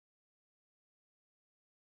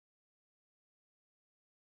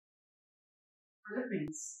Hello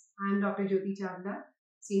friends, I am Dr. Jyoti Chawla,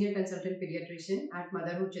 Senior Consultant Pediatrician at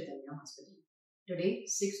Motherhood Chaitanya Hospital. Today,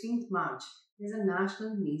 16th March, is a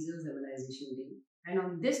National Measles Immunization Day, and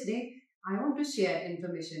on this day, I want to share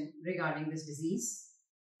information regarding this disease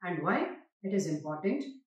and why it is important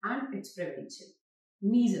and its prevention.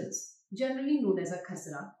 Measles, generally known as a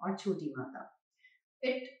khasra or choti mata.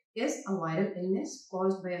 It is a viral illness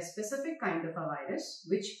caused by a specific kind of a virus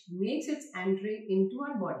which makes its entry into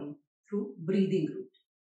our body through breathing route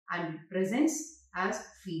and presents as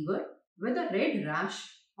fever with a red rash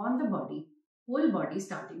on the body, whole body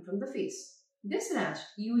starting from the face. This rash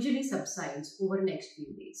usually subsides over next few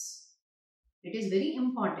days. It is very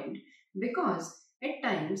important because at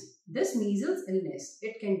times this measles illness,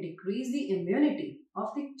 it can decrease the immunity of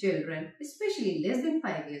the children, especially less than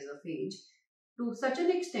 5 years of age, to such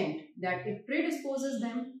an extent that it predisposes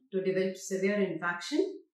them to develop severe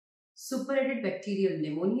infection, suppurated bacterial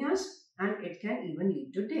pneumonias, and it can even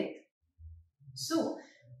lead to death. So,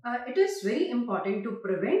 it is very important to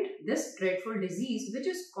prevent this dreadful disease which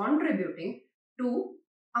is contributing to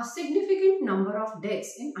a significant number of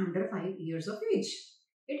deaths in under 5 years of age.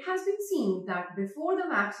 It has been seen that before the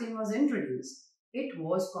vaccine was introduced, it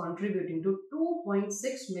was contributing to 2.6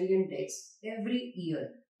 million deaths every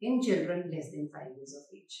year in children less than 5 years of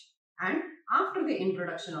age. And after the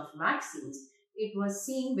introduction of vaccines, it was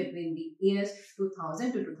seen between the years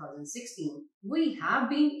 2000 to 2016, we have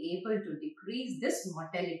been able to decrease this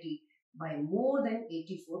mortality by more than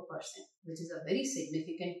 84%, which is a very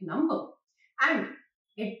significant number. And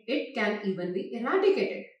it can even be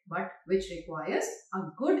eradicated, but which requires a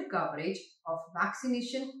good coverage of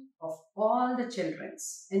vaccination of all the children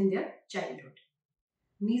in their childhood.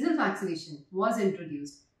 Measles vaccination was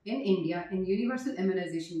introduced in India in Universal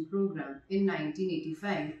Immunization Program in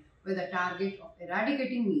 1985 with a target of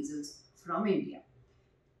eradicating measles from India.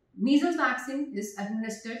 Measles vaccine is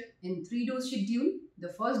administered in 3-dose schedule.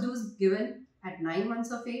 The first dose given at 9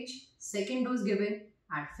 months of age, second dose given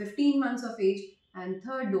at 15 months of age, and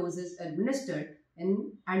third dose is administered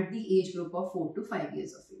at the age group of 4 to 5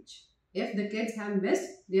 years of age. If the kids have missed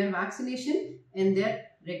their vaccination in their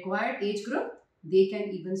required age group, they can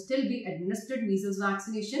even still be administered measles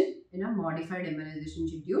vaccination in a modified immunization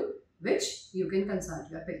schedule, which you can consult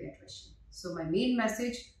your pediatrician. So my main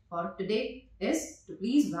message for today is to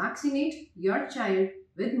please vaccinate your child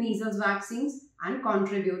with measles vaccines and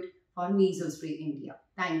contribute for measles-free India.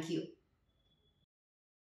 Thank you.